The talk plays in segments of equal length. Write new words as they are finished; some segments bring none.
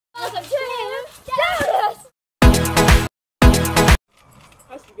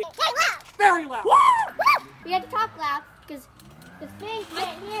very loud. We had to talk loud because the thing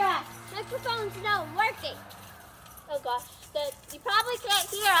can't hear us. Microphone's not working. Oh gosh, you probably can't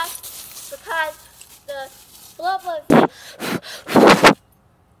hear us because the blow thing.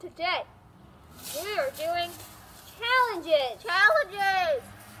 Today, we are doing challenges.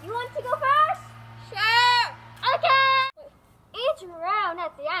 You want to go first? Sure. Okay. Each round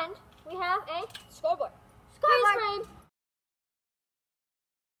at the end, we have a scoreboard. Freeze frame.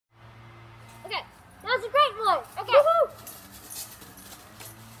 Okay, that was a great one. Okay. Woohoo.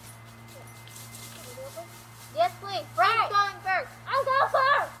 Yes, please. Frank's going first. I'll go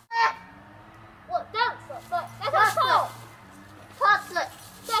first. Well, don't slip, but that's a fall. Top slip.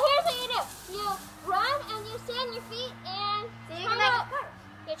 So here's what you do. You run and you stand your feet and so you can make it first.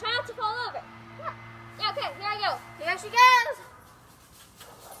 You try not to fall over. Yeah, okay, here I go. Here she goes.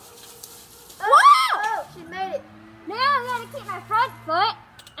 Oh, she made it. Now I'm going to keep my front foot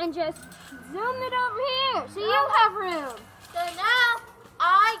and just zoom it over here so you have room. So now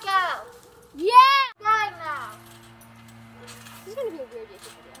I go. Yeah! Going now. This is going to be a weird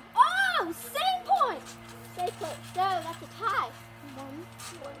YouTube video. Oh, same point. Same point. So that's a tie.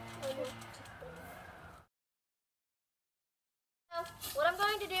 So what I'm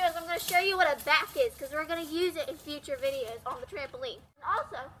going to do is I'm going to show you what a back is because we're going to use it in future videos on the trampoline. And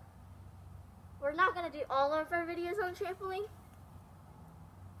also, we're not going to do all of our videos on trampoline.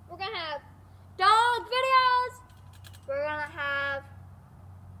 We're going to have dog videos. We're going to have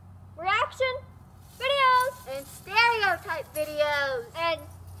reaction videos and stereotype videos and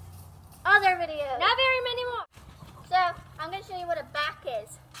other videos. Not very many more. So I'm going to show you what a back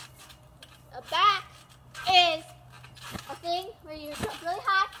is. A back is a thing where you jump really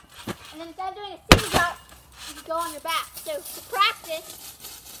high and then instead of doing a sitting jump, you can go on your back. So to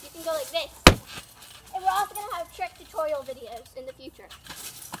practice, you can go like this. And we're also going to have trick tutorial videos in the future.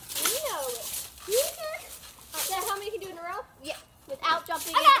 You know it. So how many can you do in a row? Yeah. Without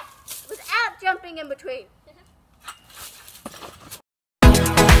jumping in between.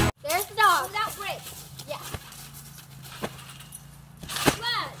 There's the dog. Without breaks. Yeah.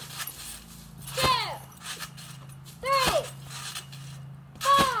 1, 2, 3, 4,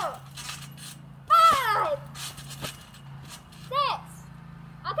 5, 6.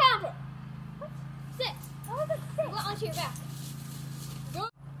 I'll count it. 6. What was it? 6. Go onto your back. Go.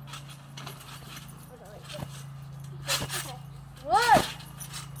 Okay. 1,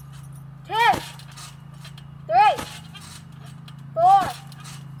 2, 3, 4,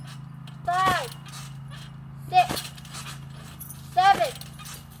 5, 6, 7,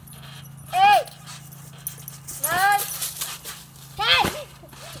 8, 9, 10.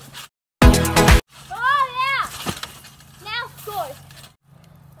 Oh yeah! Now scores.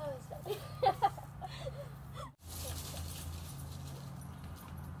 Oh, it's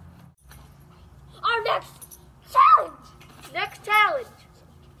Our next challenge. Next challenge.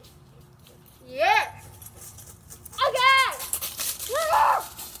 Yes. Okay.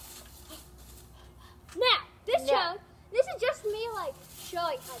 Now, this is just me like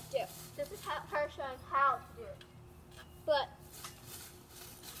showing how to do it. This is her showing how to do it. But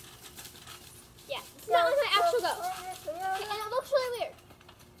yeah, it's not like my actual go. Okay, and it looks really weird.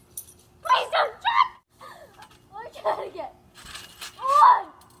 Please don't jump! Let me try it again. 1.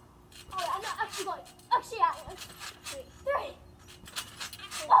 Oh, I'm not actually going. Actually, I am. 3,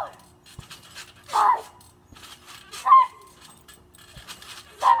 4, 5, 6,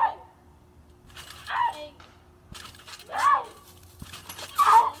 7, 8, 9,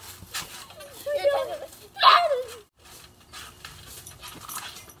 10.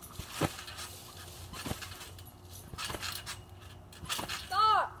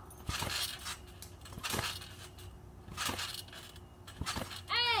 Stop.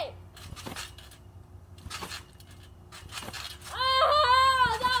 8.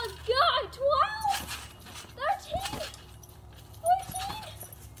 Oh, that was good. 12, 13, 14,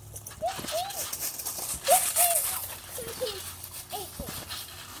 15, 16, 17, 18,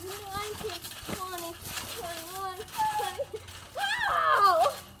 19, 20, 21, 20.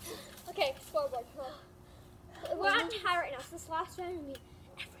 Wow! Okay, scoreboard. We're on tie right now, so this last round will mean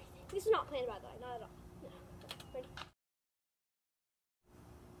everything. This is not planned, by the way, not at all. No. Ready?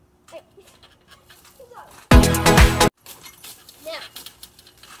 Hey. Now,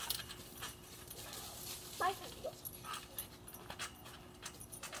 my time to go.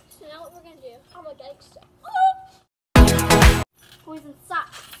 So now what we're gonna do, I'm gonna get excited. Poison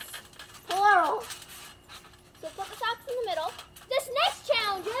socks. Plural. So put the socks in the middle. This next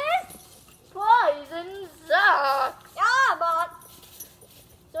challenge is poison socks. Ah, Mom.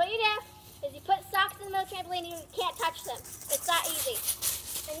 So what you do is you put socks in the middle of the trampoline and you can't touch them. It's that easy.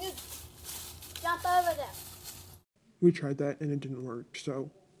 And you Jump over them. We tried that and it didn't work,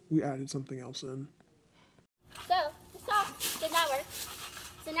 so we added something else in. So, the socks did not work.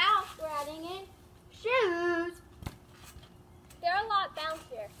 So now we're adding in shoes. They're a lot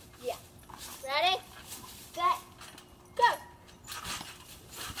bouncier. Yeah. Ready? Set. Go.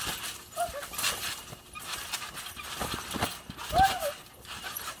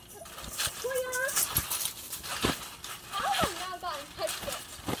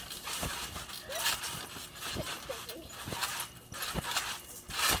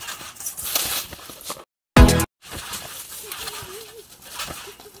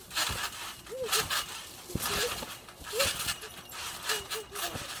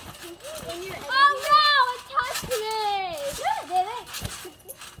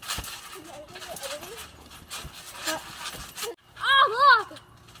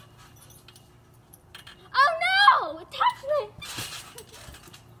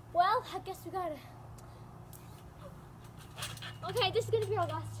 Well, I guess we gotta. Okay, this is gonna be our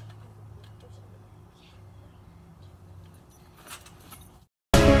last.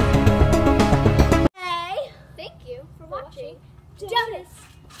 Hey, thank you for watching Jonas.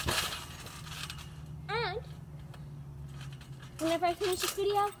 And whenever I finish this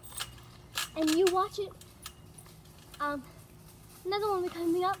video and you watch it, another one will be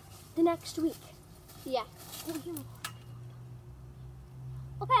coming up the next week. Yeah.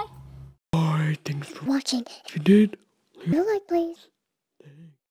 Okay. Alright, thanks for watching. If you did, Leave a like, please. Thanks.